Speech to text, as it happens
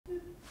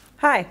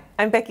Hi,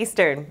 I'm Becky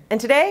Stern,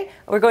 and today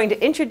we're going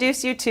to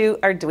introduce you to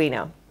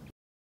Arduino.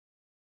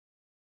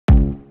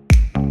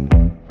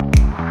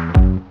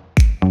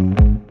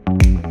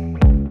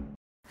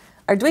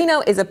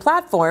 Arduino is a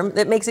platform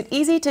that makes it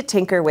easy to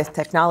tinker with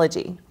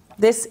technology.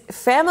 This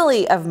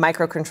family of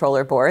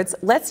microcontroller boards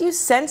lets you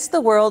sense the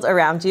world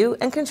around you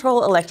and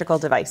control electrical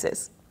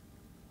devices.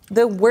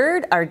 The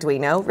word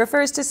Arduino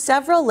refers to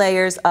several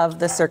layers of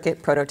the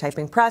circuit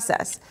prototyping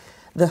process.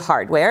 The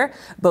hardware,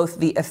 both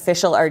the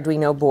official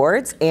Arduino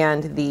boards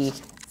and the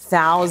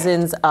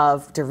thousands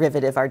of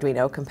derivative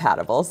Arduino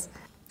compatibles.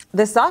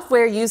 The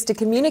software used to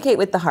communicate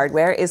with the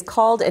hardware is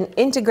called an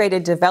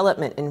integrated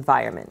development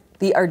environment,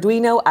 the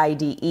Arduino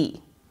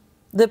IDE.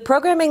 The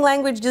programming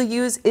language you'll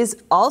use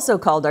is also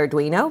called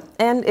Arduino,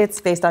 and it's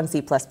based on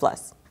C++.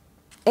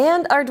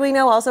 And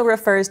Arduino also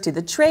refers to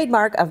the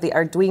trademark of the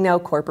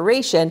Arduino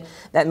Corporation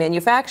that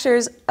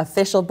manufactures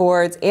official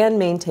boards and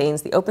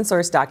maintains the open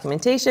source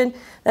documentation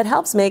that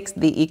helps make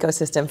the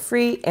ecosystem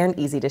free and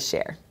easy to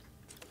share.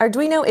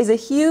 Arduino is a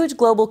huge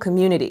global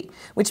community,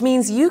 which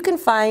means you can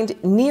find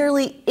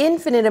nearly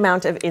infinite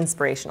amount of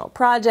inspirational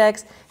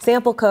projects,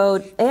 sample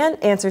code,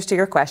 and answers to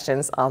your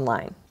questions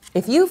online.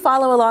 If you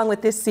follow along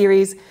with this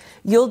series,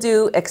 you'll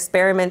do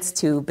experiments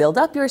to build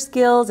up your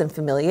skills and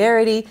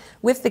familiarity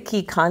with the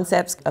key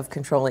concepts of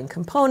controlling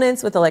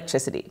components with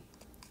electricity,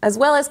 as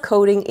well as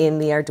coding in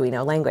the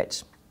Arduino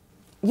language.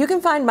 You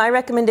can find my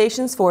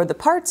recommendations for the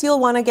parts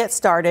you'll want to get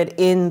started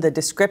in the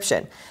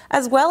description,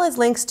 as well as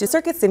links to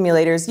circuit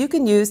simulators you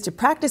can use to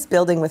practice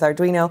building with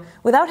Arduino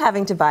without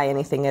having to buy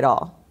anything at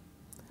all.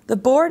 The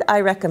board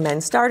I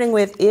recommend starting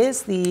with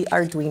is the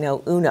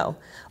Arduino Uno,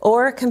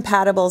 or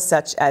compatibles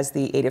such as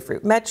the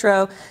Adafruit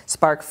Metro,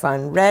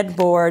 SparkFun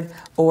Breadboard,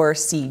 or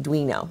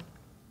Arduino.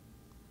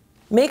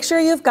 Make sure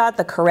you've got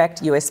the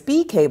correct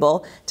USB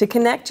cable to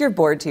connect your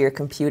board to your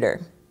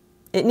computer.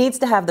 It needs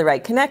to have the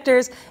right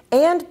connectors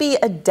and be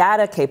a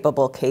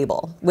data-capable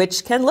cable,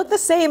 which can look the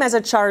same as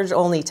a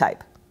charge-only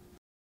type.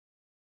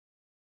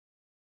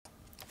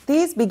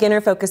 These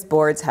beginner-focused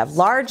boards have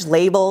large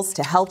labels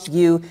to help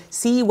you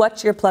see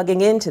what you're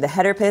plugging into the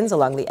header pins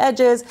along the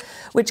edges,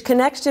 which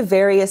connect to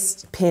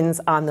various pins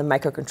on the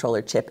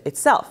microcontroller chip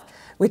itself,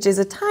 which is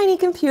a tiny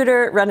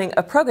computer running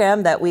a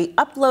program that we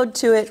upload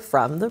to it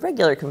from the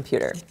regular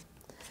computer.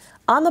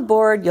 On the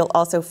board, you'll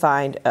also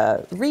find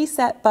a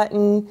reset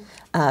button,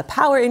 a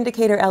power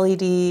indicator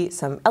LED,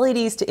 some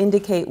LEDs to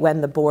indicate when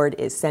the board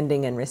is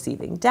sending and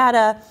receiving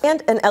data,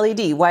 and an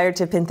LED wired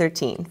to pin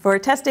 13 for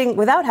testing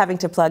without having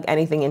to plug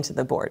anything into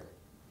the board.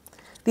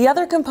 The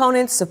other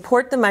components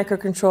support the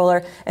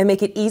microcontroller and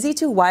make it easy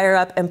to wire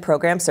up and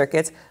program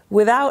circuits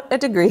without a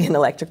degree in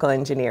electrical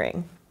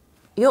engineering.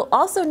 You'll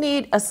also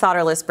need a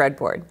solderless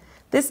breadboard.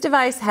 This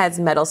device has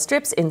metal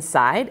strips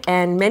inside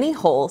and many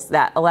holes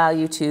that allow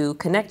you to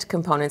connect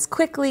components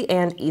quickly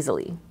and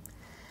easily.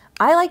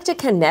 I like to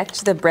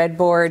connect the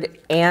breadboard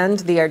and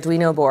the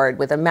Arduino board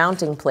with a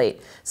mounting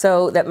plate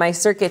so that my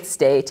circuits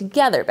stay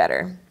together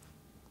better.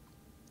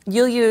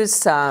 You'll use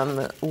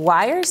some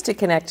wires to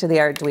connect to the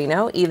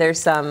Arduino, either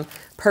some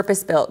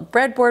purpose-built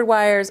breadboard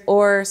wires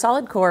or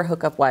solid core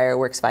hookup wire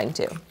works fine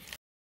too.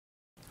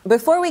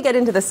 Before we get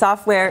into the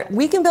software,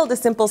 we can build a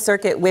simple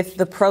circuit with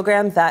the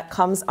program that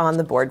comes on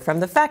the board from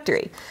the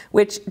factory,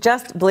 which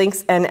just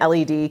blinks an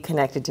LED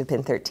connected to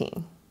pin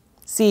 13.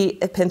 See,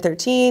 pin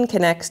 13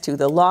 connects to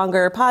the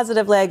longer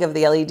positive leg of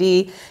the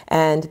LED,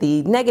 and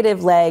the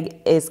negative leg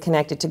is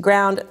connected to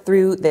ground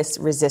through this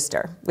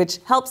resistor, which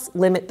helps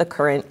limit the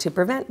current to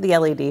prevent the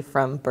LED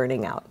from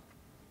burning out.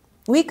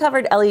 We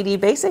covered LED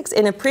basics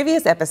in a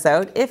previous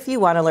episode if you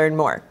want to learn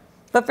more.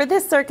 But for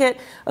this circuit,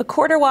 a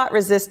 1/4 watt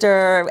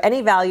resistor,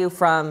 any value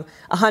from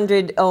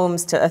 100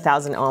 ohms to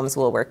 1,000 ohms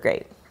will work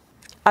great.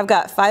 I've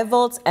got 5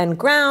 volts and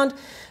ground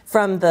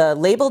from the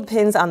labeled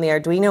pins on the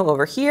Arduino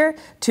over here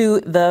to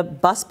the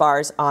bus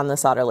bars on the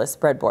solderless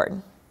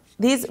breadboard.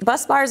 These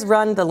bus bars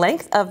run the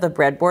length of the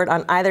breadboard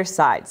on either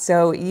side,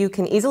 so you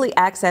can easily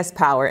access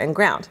power and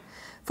ground.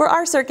 For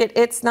our circuit,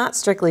 it's not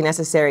strictly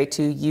necessary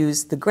to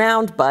use the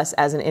ground bus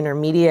as an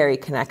intermediary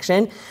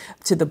connection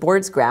to the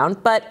board's ground,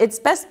 but it's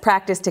best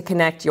practice to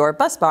connect your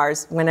bus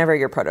bars whenever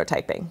you're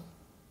prototyping.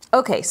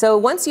 Okay, so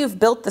once you've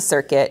built the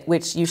circuit,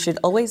 which you should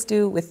always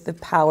do with the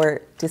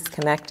power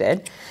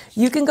disconnected,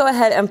 you can go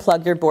ahead and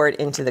plug your board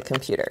into the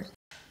computer.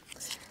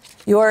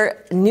 Your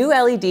new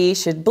LED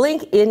should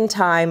blink in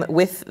time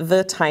with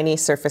the tiny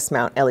surface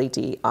mount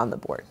LED on the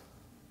board.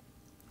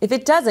 If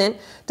it doesn't,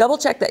 double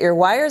check that your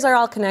wires are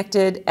all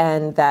connected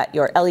and that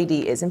your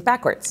LED isn't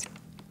backwards.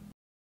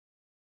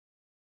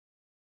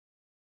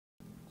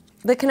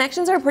 The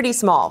connections are pretty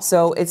small,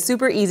 so it's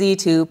super easy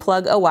to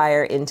plug a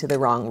wire into the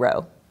wrong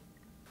row.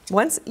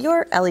 Once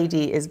your LED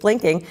is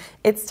blinking,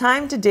 it's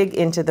time to dig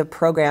into the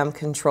program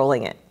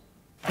controlling it.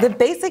 The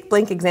basic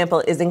blink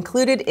example is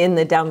included in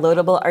the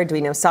downloadable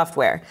Arduino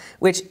software,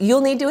 which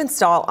you'll need to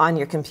install on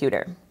your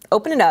computer.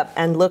 Open it up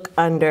and look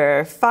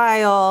under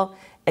File,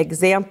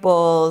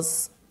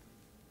 Examples,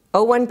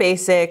 O1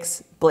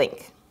 Basics,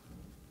 Blink.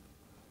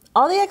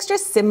 All the extra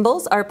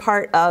symbols are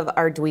part of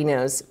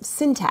Arduino's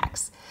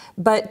syntax,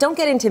 but don't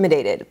get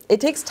intimidated.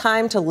 It takes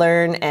time to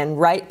learn and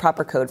write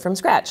proper code from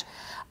scratch.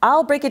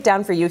 I'll break it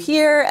down for you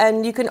here,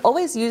 and you can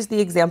always use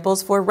the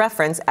examples for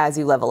reference as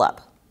you level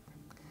up.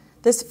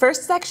 This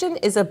first section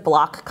is a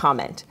block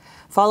comment,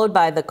 followed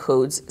by the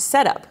code's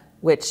setup,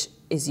 which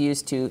is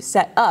used to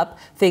set up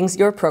things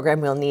your program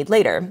will need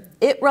later.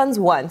 It runs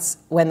once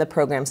when the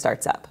program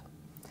starts up.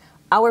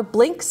 Our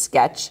Blink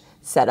sketch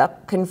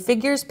setup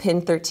configures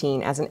pin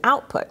 13 as an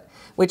output,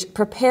 which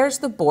prepares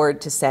the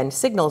board to send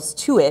signals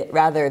to it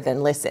rather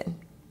than listen.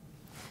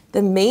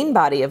 The main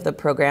body of the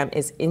program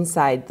is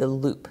inside the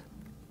loop.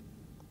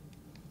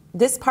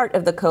 This part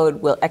of the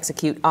code will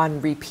execute on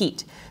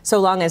repeat, so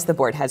long as the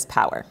board has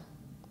power.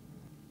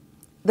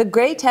 The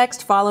gray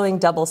text following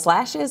double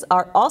slashes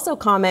are also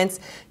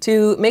comments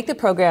to make the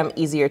program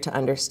easier to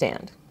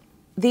understand.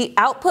 The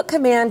output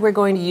command we're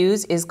going to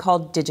use is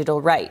called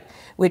digital write,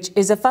 which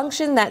is a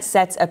function that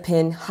sets a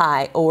pin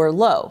high or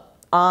low,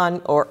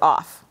 on or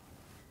off.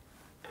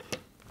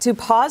 To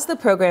pause the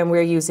program,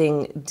 we're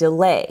using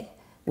delay,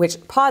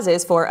 which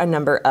pauses for a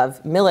number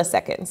of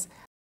milliseconds.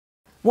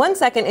 1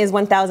 second is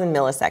 1,000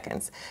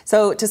 milliseconds.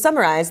 So to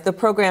summarize, the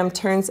program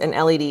turns an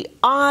LED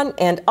on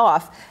and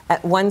off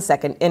at 1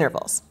 second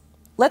intervals.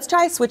 Let's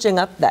try switching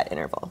up that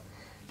interval.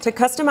 To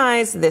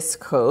customize this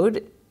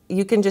code,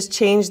 you can just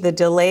change the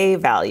delay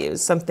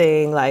values,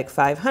 something like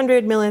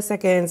 500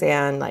 milliseconds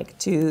and like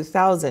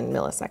 2,000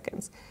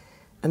 milliseconds.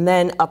 And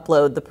then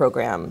upload the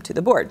program to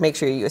the board. Make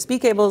sure your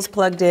USB cable is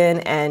plugged in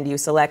and you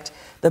select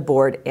the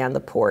board and the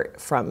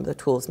port from the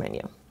Tools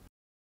menu.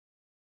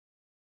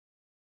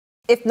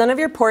 If none of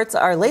your ports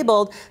are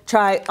labeled,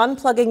 try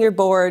unplugging your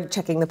board,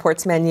 checking the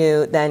ports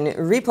menu, then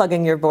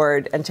replugging your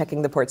board and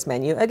checking the ports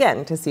menu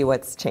again to see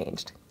what's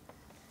changed.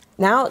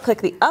 Now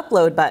click the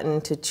Upload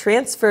button to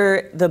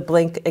transfer the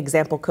Blink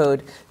example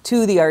code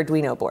to the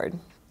Arduino board.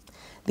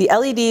 The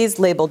LEDs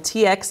labeled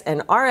TX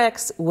and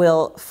RX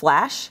will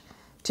flash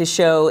to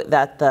show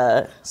that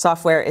the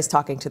software is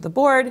talking to the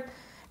board,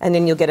 and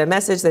then you'll get a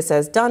message that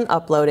says done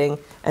uploading,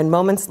 and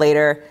moments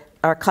later,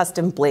 our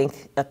custom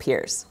Blink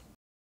appears.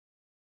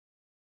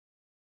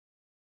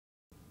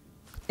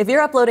 If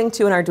you're uploading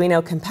to an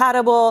Arduino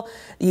compatible,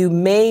 you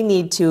may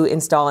need to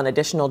install an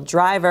additional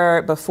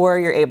driver before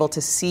you're able to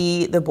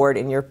see the board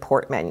in your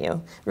port menu.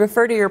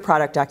 Refer to your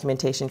product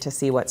documentation to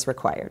see what's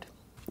required.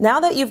 Now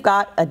that you've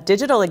got a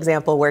digital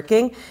example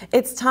working,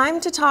 it's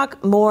time to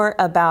talk more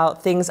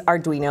about things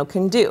Arduino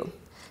can do.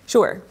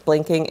 Sure,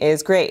 blinking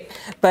is great,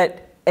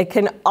 but it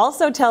can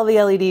also tell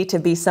the LED to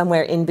be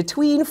somewhere in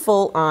between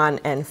full on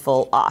and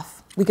full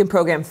off. We can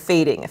program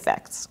fading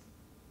effects.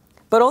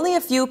 But only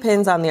a few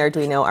pins on the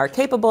Arduino are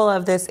capable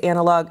of this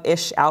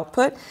analog-ish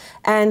output,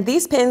 and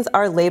these pins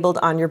are labeled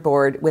on your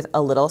board with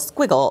a little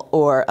squiggle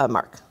or a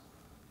mark.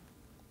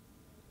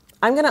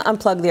 I'm going to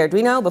unplug the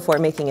Arduino before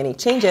making any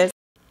changes,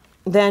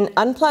 then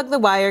unplug the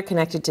wire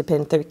connected to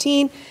pin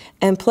 13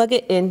 and plug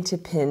it into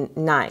pin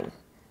 9,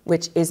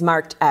 which is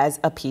marked as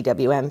a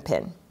PWM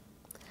pin.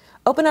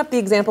 Open up the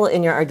example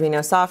in your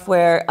Arduino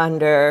software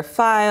under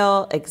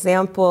File,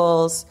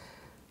 Examples,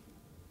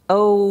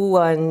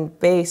 01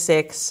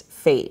 Basics,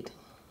 Fade.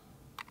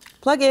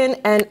 Plug in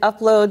and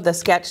upload the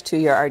sketch to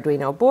your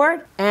Arduino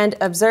board and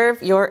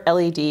observe your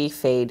LED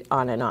fade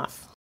on and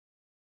off.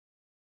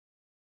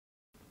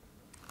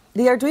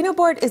 The Arduino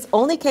board is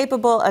only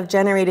capable of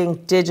generating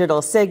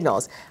digital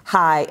signals,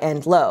 high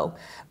and low,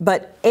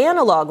 but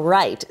analog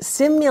write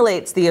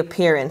simulates the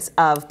appearance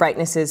of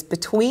brightnesses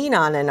between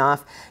on and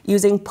off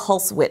using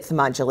pulse width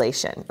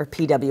modulation, or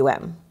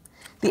PWM.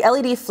 The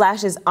LED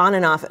flashes on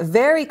and off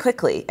very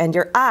quickly, and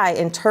your eye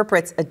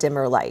interprets a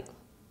dimmer light.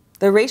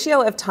 The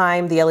ratio of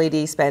time the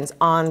LED spends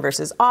on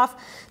versus off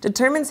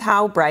determines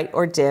how bright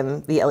or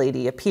dim the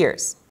LED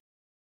appears.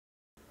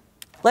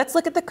 Let's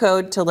look at the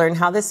code to learn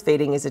how this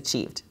fading is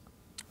achieved.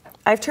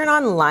 I've turned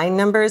on line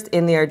numbers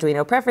in the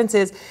Arduino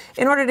preferences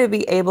in order to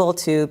be able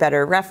to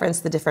better reference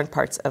the different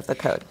parts of the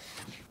code.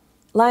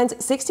 Lines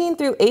 16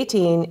 through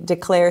 18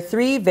 declare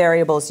 3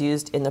 variables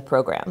used in the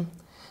program.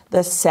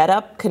 The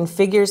setup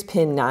configures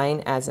pin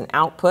 9 as an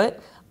output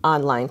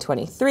on line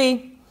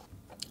 23.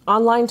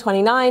 On line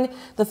 29,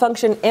 the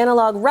function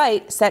analog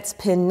write sets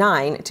pin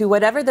 9 to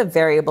whatever the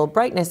variable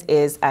brightness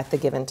is at the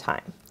given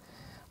time.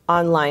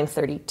 On line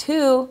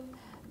 32,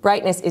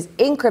 brightness is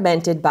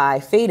incremented by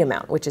fade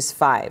amount, which is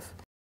 5.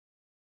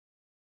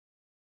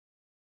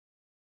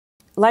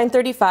 Line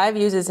 35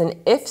 uses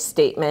an if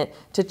statement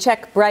to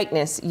check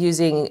brightness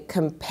using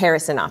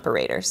comparison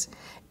operators.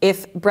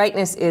 If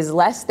brightness is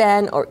less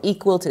than or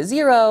equal to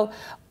 0,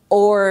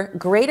 or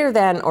greater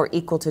than or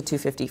equal to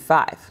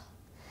 255.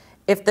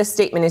 If the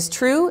statement is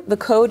true, the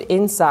code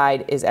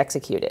inside is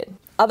executed.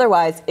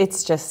 Otherwise,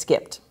 it's just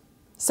skipped.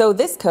 So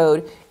this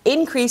code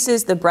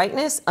increases the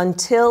brightness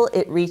until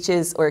it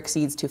reaches or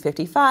exceeds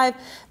 255,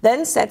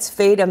 then sets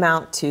fade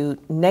amount to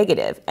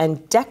negative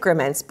and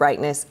decrements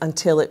brightness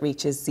until it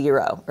reaches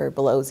 0 or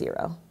below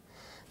 0.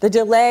 The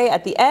delay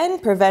at the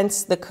end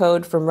prevents the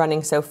code from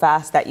running so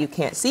fast that you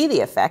can't see the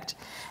effect,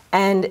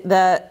 And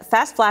the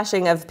fast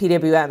flashing of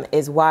PWM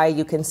is why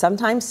you can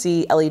sometimes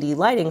see LED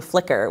lighting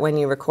flicker when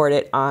you record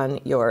it on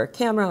your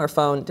camera or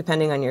phone,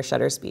 depending on your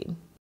shutter speed.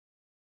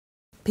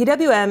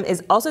 PWM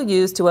is also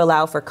used to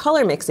allow for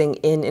color mixing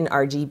in an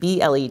RGB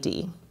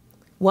LED.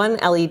 One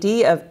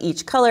LED of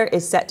each color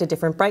is set to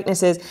different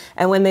brightnesses,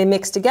 and when they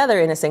mix together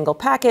in a single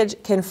package,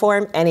 can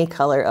form any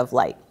color of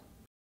light.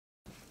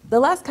 The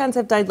last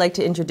concept I'd like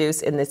to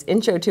introduce in this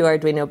intro to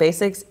Arduino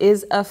basics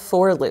is a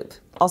for loop,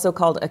 also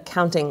called a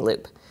counting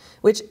loop,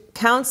 which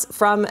counts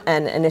from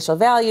an initial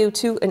value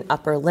to an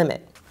upper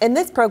limit. In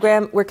this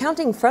program, we're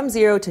counting from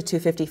 0 to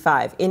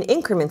 255 in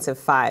increments of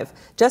 5,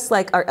 just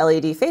like our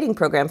LED fading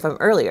program from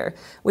earlier,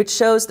 which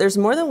shows there's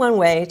more than one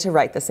way to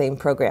write the same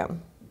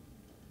program.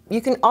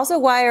 You can also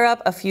wire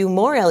up a few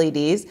more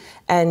LEDs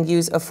and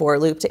use a for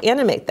loop to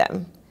animate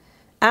them.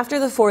 After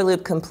the for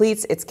loop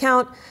completes its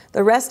count,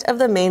 the rest of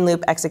the main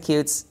loop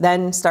executes,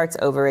 then starts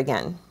over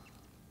again.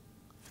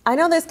 I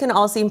know this can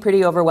all seem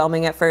pretty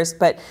overwhelming at first,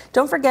 but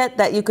don't forget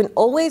that you can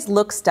always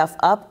look stuff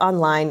up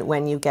online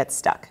when you get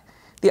stuck.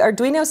 The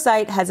Arduino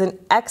site has an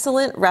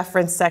excellent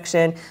reference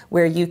section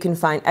where you can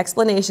find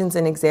explanations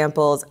and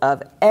examples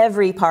of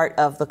every part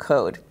of the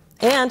code,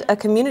 and a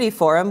community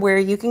forum where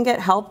you can get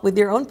help with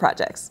your own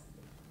projects.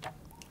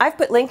 I've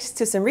put links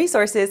to some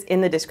resources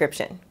in the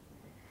description.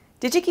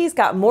 Digi-Key's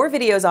got more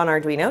videos on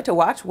Arduino to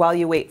watch while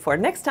you wait for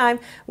next time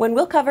when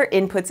we'll cover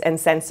inputs and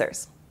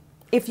sensors.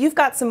 If you've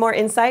got some more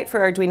insight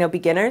for Arduino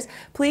beginners,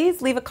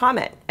 please leave a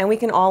comment and we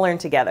can all learn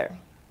together.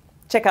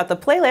 Check out the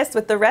playlist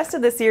with the rest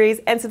of the series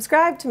and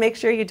subscribe to make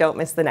sure you don't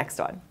miss the next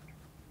one.